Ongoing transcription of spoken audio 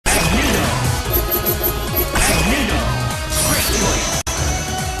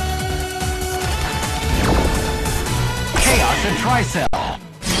Tricell.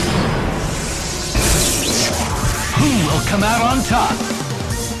 Who will come out on top?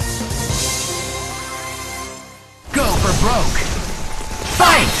 Go for broke.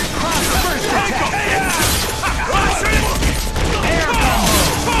 Fight! Cross first attack. Air combo. Cross away. Air combo.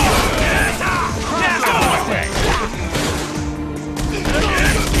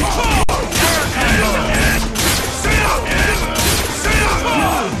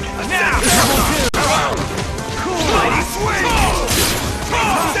 Double two. Cool. Mighty swing.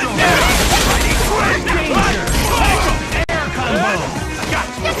 Mighty swing. Danger. Air combo. Down.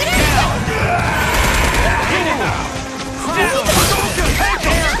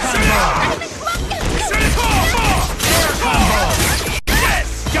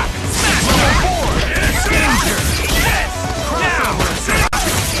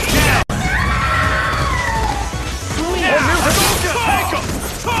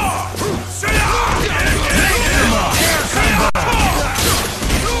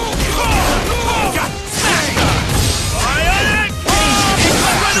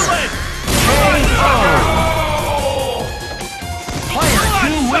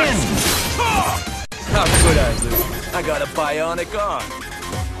 I got a bionic arm.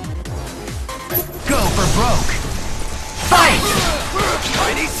 Go for broke. Fight!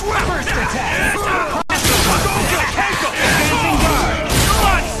 Mighty sweep! First attack! Advancing guard! Come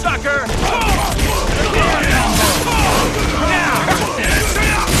on, sucker! Air combo! Now!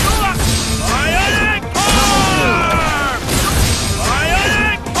 Bionic arm!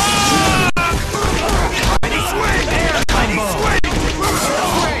 Bionic arm! Mighty swing! Air combo!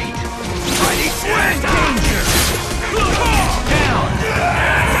 Great! Mighty swing! Danger! Down!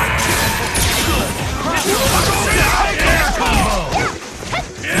 Air combo!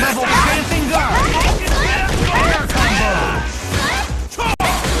 Level advancing guard! Air combo!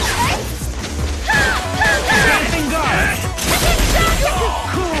 Advancing guard!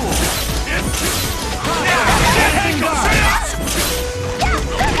 Cool! Advancing guard!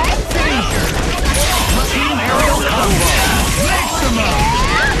 Danger! Team aerial combo! Maximum!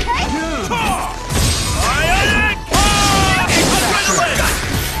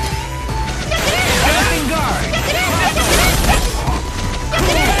 Advancing guard!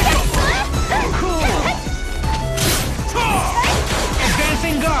 Cool!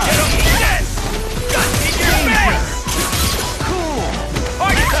 Advancing guard! Danger! Cool!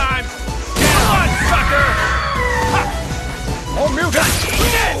 Party time! Come on, sucker! More music!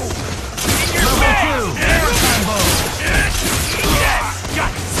 Yes! In your Level 2! Air combo! Yes!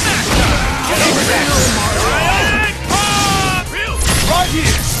 Got smacked! Get over there! Bionic pop! Right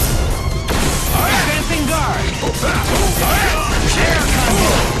here! Advancing guard! Air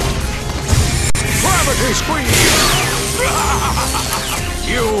combo! Gravity squeeze!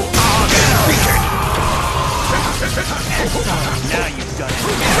 You are defeated! Now you've done it!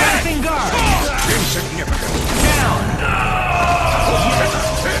 Advancing guard! Insignificant! Down!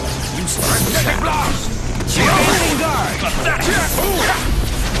 You magnetic blast! Advancing guard!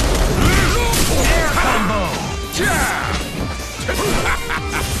 Air combo!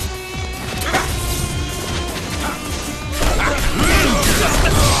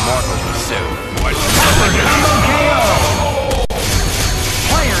 Mortal pursuit! Combo KO!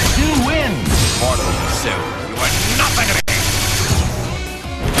 Player 2 wins! Mortal pursuit! You are nothing to me!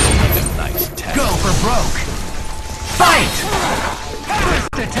 Nice test. Go for broke! Fight!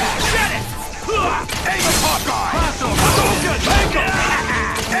 First attack! Get it! Aim a Hawkeye! Crossover! Take him!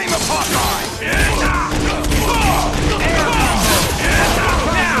 Aim a Hawkeye! Air combo!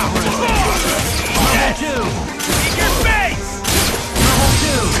 Now! Level 2! In your face! Level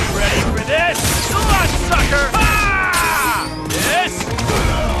 2! Ready for this? Come on, sucker! Ah! This?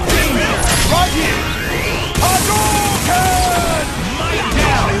 Danger! Right here! Hadouken!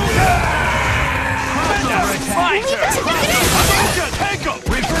 Down! Crossover attack! Fighter! Hadouken! Take him!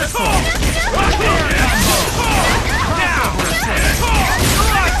 Reversal! Air combo!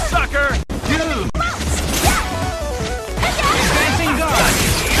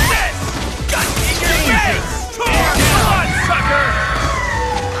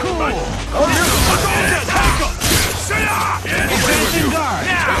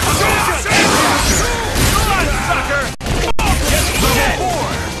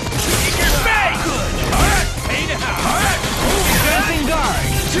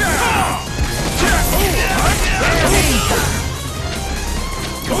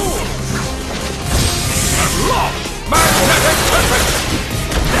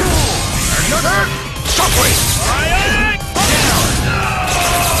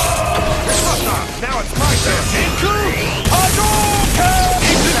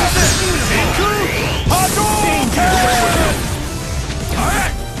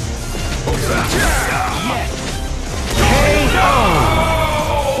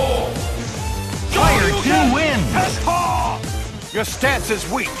 Your stance is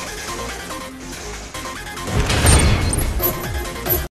weak.